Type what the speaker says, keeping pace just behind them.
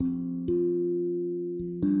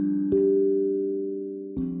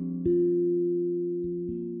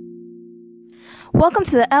Welcome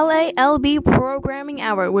to the LALB Programming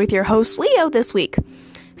Hour with your host Leo this week.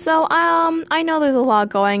 So, I know there's a lot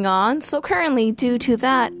going on, so currently, due to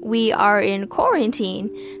that, we are in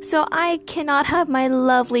quarantine, so I cannot have my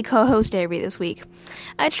lovely co-host Avery this week.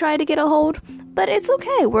 I tried to get a hold, but it's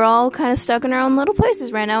okay. We're all kind of stuck in our own little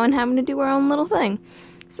places right now and having to do our own little thing.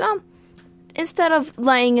 So, instead of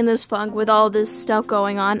laying in this funk with all this stuff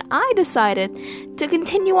going on, I decided to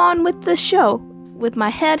continue on with the show with my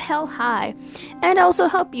head held high, and also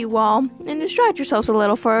help you all and distract yourselves a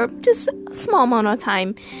little for just a small amount of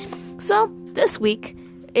time. So this week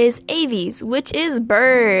is avies, which is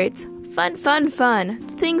birds. Fun.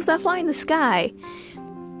 Things that fly in the sky.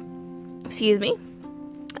 Excuse me.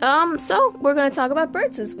 So we're going to talk about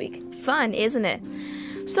birds this week. Fun, isn't it?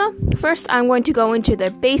 So first I'm going to go into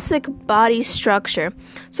their basic body structure.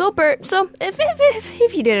 So if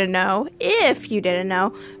you didn't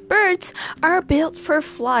know, birds are built for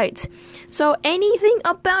flight. So anything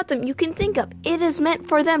about them you can think of, it is meant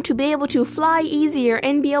for them to be able to fly easier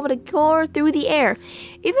and be able to go through the air.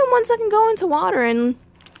 Even ones that can go into water and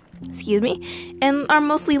are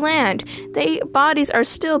mostly land. Their bodies are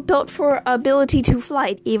still built for ability to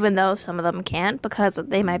flight, even though some of them can't because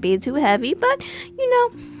they might be too heavy, but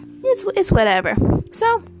it's whatever.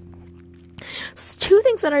 So two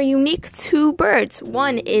things that are unique to birds.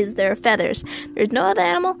 One is their feathers. There's no other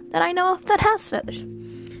animal that I know of that has feathers.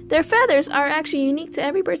 Their feathers are actually unique to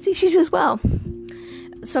every bird species as well.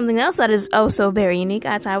 Something else that is also very unique,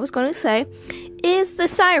 as I was going to say, is the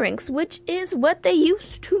syrinx, which is what they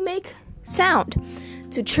use to make sound,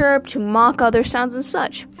 to chirp, to mock other sounds and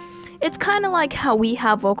such. It's kind of like how we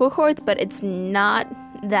have vocal cords, but it's not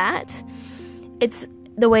that. It's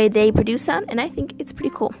the way they produce sound, and I think it's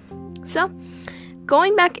pretty cool. So,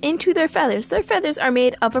 going back into their feathers are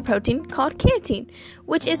made of a protein called keratin,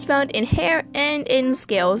 which is found in hair and in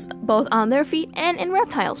scales, both on their feet and in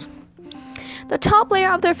reptiles. The top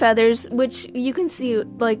layer of their feathers, which you can see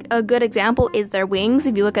like a good example is their wings,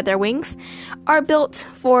 if you look at their wings, are built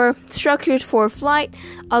for structured for flight,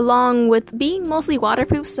 along with being mostly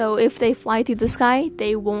waterproof, so if they fly through the sky,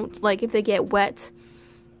 they won't, if they get wet,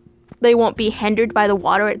 they won't be hindered by the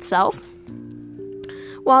water itself.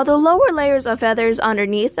 While the lower layers of feathers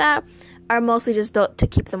underneath that are mostly just built to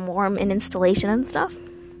keep them warm in installation and stuff.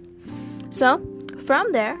 So,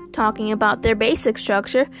 from there, talking about their basic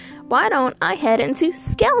structure, why don't I head into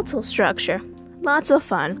skeletal structure? Lots of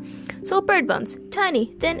fun. So bird bones, tiny,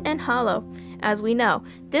 thin, and hollow. As we know,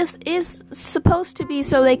 this is supposed to be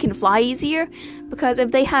so they can fly easier, because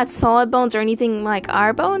if they had solid bones or anything like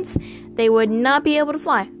our bones, they would not be able to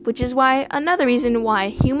fly, which is why another reason why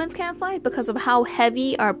humans can't fly, because of how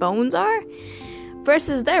heavy our bones are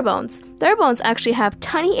versus their bones. Their bones actually have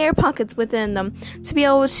tiny air pockets within them to be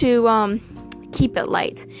able to keep it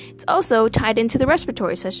light. It's also tied into the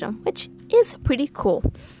respiratory system, which is pretty cool.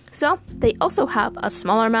 So they also have a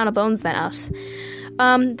smaller amount of bones than us.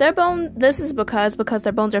 This is because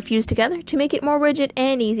their bones are fused together to make it more rigid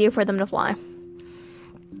and easier for them to fly.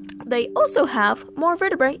 They also have more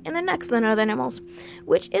vertebrae in their necks than other animals,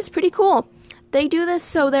 which is pretty cool. They do this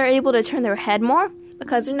so they're able to turn their head more,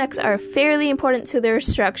 because their necks are fairly important to their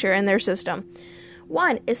structure and their system.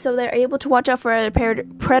 One is so they're able to watch out for other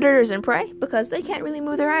predators and prey, because they can't really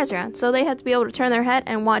move their eyes around, so they have to be able to turn their head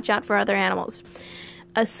and watch out for other animals.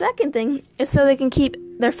 A second thing is so they can keep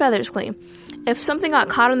their feathers clean. If something got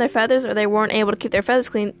caught on their feathers or they weren't able to keep their feathers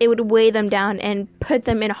clean, it would weigh them down and put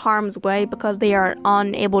them in harm's way, because they are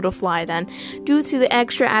unable to fly then, due to the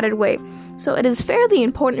extra added weight. So it is fairly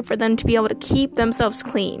important for them to be able to keep themselves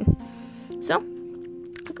clean. So,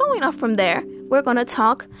 going off from there, we're going to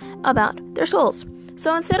talk about their skulls.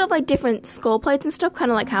 So instead of different skull plates and stuff,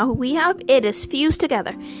 kind of like how we have, it is fused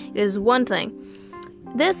together. It is one thing.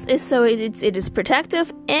 This is so it is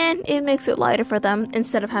protective, and it makes it lighter for them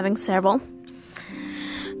instead of having several.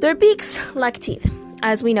 Their beaks lack teeth,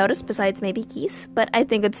 as we noticed, besides maybe geese, but I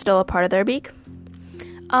think it's still a part of their beak.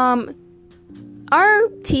 Our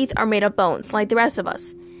teeth are made of bones, like the rest of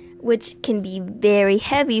us, which can be very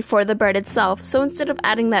heavy for the bird itself. So instead of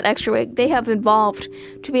adding that extra weight, they have evolved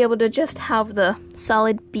to be able to just have the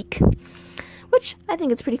solid beak, which I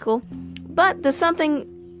think is pretty cool. But there's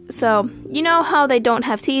something. So, you know how they don't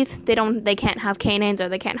have teeth, they can't have canines, or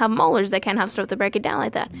they can't have molars, they can't have stuff to break it down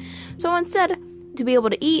like that. So instead, to be able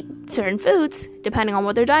to eat certain foods, depending on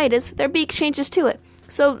what their diet is, their beak changes to it.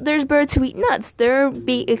 So there's birds who eat nuts. Their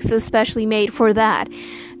beak is especially made for that.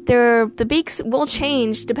 The beaks will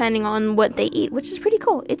change depending on what they eat, which is pretty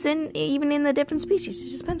cool. It's even in the different species. It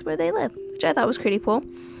just depends where they live, which I thought was pretty cool.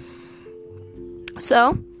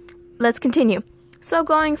 So, let's continue. So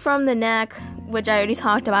going from the neck, which I already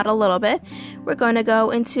talked about a little bit, we're going to go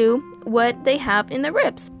into what they have in their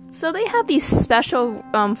ribs. So they have these special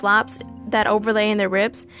flaps that overlay in their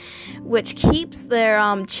ribs, which keeps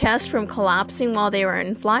their chest from collapsing while they are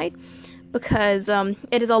in flight, because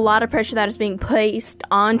it is a lot of pressure that is being placed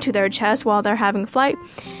onto their chest while they're having flight.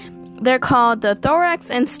 They're called the thorax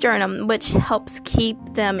and sternum, which helps keep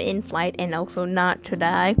them in flight and also not to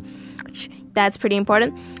die. That's pretty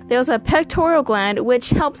important. They also have pectoral gland, which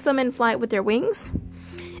helps them in flight with their wings.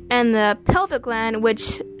 And the pelvic gland,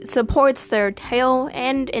 which supports their tail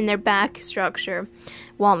and in their back structure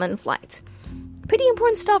while in flight. Pretty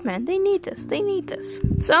important stuff, man. They need this.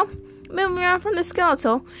 So, moving on from the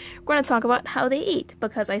skeletal, we're going to talk about how they eat,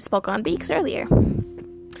 because I spoke on beaks earlier.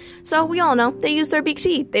 So, we all know they use their beaks to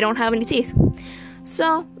eat. They don't have any teeth.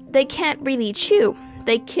 So, they can't really chew.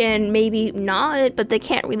 They can maybe gnaw it, but they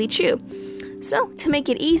can't really chew. So, to make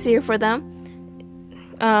it easier for them,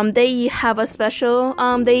 they have a special,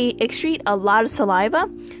 they excrete a lot of saliva,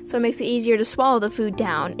 so it makes it easier to swallow the food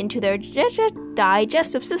down into their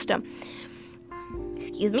digestive system.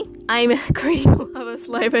 Excuse me, I'm creating a lot of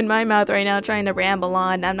saliva in my mouth right now, trying to ramble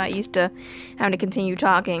on. I'm not used to having to continue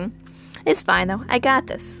talking. It's fine though, I got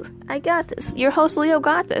this. Your host Leo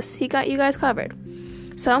got this. He got you guys covered.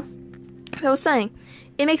 So, as I was saying,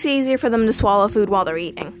 it makes it easier for them to swallow food while they're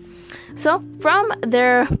eating. So, from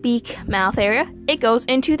their beak mouth area, it goes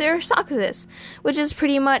into their esophagus, which is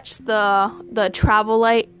pretty much the travel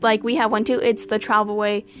way, like we have one too. It's the travel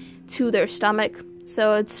way to their stomach.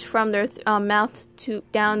 So, it's from their mouth to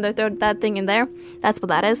down their throat, that thing in there. That's what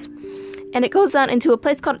that is. And it goes down into a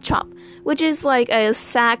place called a chop, which is like a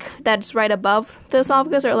sac that's right above the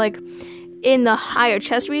esophagus, or like in the higher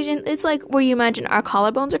chest region. It's like where you imagine our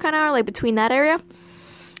collarbones are kind of, like between that area.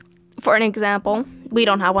 For an example, we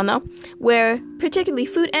don't have one though, where particularly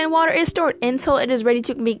food and water is stored until it is ready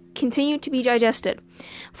to continue to be digested.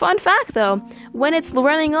 Fun fact though, when it's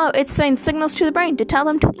running low, it's sending signals to the brain to tell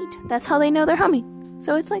them to eat. That's how they know they're humming.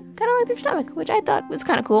 So it's like kind of like their stomach, which I thought was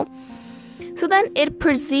kind of cool. So then it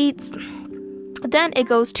goes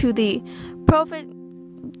to the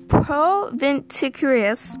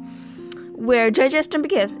proventriculus, where digestion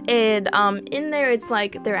begins. In there, it's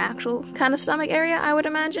like their actual kind of stomach area, I would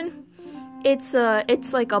imagine. It's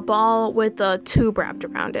like a ball with a tube wrapped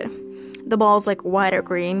around it. The ball's like white or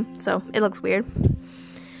green, so it looks weird.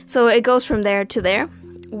 So it goes from there to there,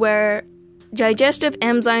 where digestive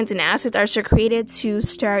enzymes and acids are secreted to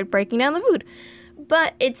start breaking down the food.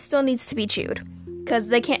 But it still needs to be chewed, because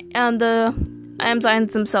they can't. The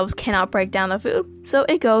enzymes themselves cannot break down the food. So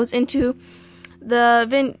it goes into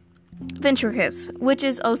the ventricus, which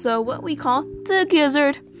is also what we call the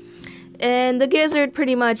gizzard. And the gizzard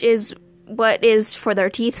pretty much is what is for their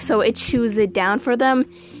teeth, so it chews it down for them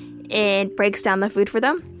and breaks down the food for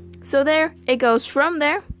them. So there, it goes from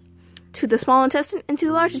there to the small intestine and to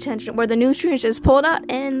the large intestine, where the nutrients is pulled out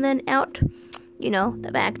and then out, the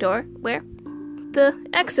back door, where the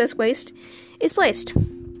excess waste is placed.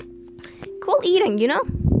 Cool eating,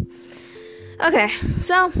 Okay,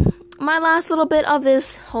 so my last little bit of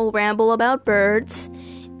this whole ramble about birds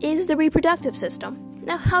is the reproductive system.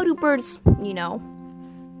 Now, how do birds,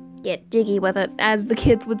 get jiggy with it, as the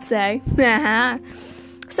kids would say?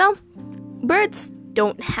 So, birds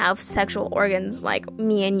don't have sexual organs like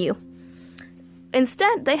me and you.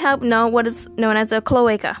 Instead, they have what is known as a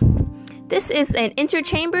cloaca. This is an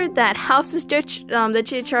interchamber that houses the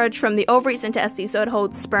discharge from the ovaries and testes, so it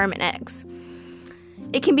holds sperm and eggs.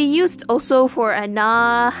 It can be used also for a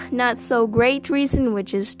not so great reason,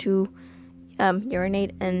 which is to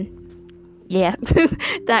urinate and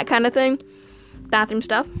that kind of thing, bathroom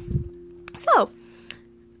stuff. So,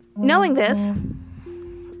 knowing this,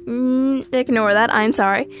 ignore that, I'm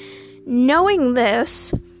sorry. Knowing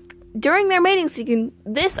this, during their mating season,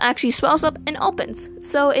 this actually swells up and opens,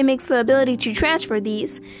 so it makes the ability to transfer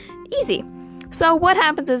these easy. So what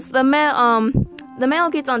happens is the male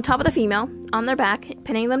gets on top of the female, on their back,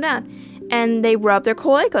 pinning them down, and they rub their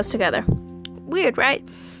cloacas together. Weird, right?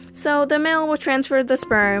 So the male will transfer the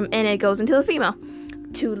sperm, and it goes into the female.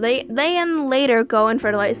 They later go and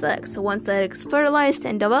fertilize the eggs. So once the egg's fertilized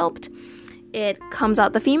and developed, it comes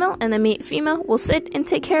out the female, and the female will sit and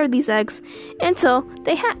take care of these eggs until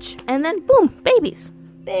they hatch. And then, boom, babies.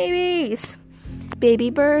 Baby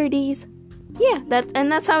birdies. Yeah,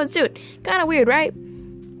 that's how it's doing. Kind of weird, right?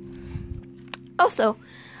 Also,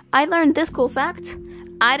 I learned this cool fact.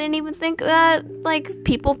 I didn't even think that,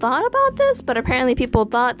 people thought about this, but apparently people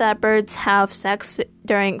thought that birds have sex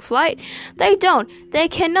during flight. They don't. They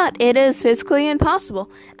cannot. It is physically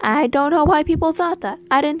impossible. I don't know why people thought that.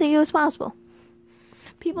 I didn't think it was possible.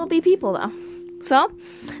 People be people, though. So,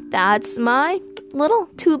 that's my little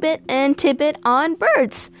 2-bit and tidbit on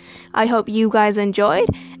birds. I hope you guys enjoyed,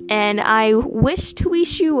 and I wish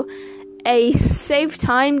you a safe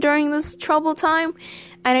time during this troubled time.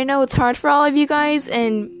 And I know it's hard for all of you guys,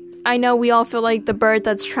 and I know we all feel like the bird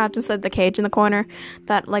that's trapped inside the cage in the corner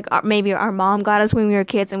that maybe our mom got us when we were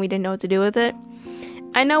kids and we didn't know what to do with it.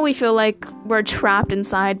 I know we feel like we're trapped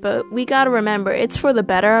inside, but we gotta remember it's for the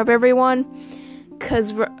better of everyone,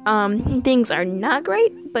 because things are not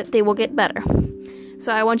great, but they will get better.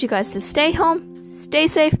 So I want you guys to stay home, stay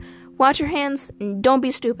safe, watch your hands, and don't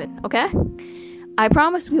be stupid, okay? I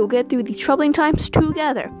promise we will get through these troubling times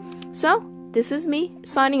together. So, this is me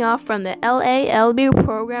signing off from the LALB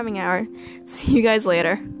Programming Hour. See you guys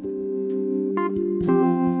later.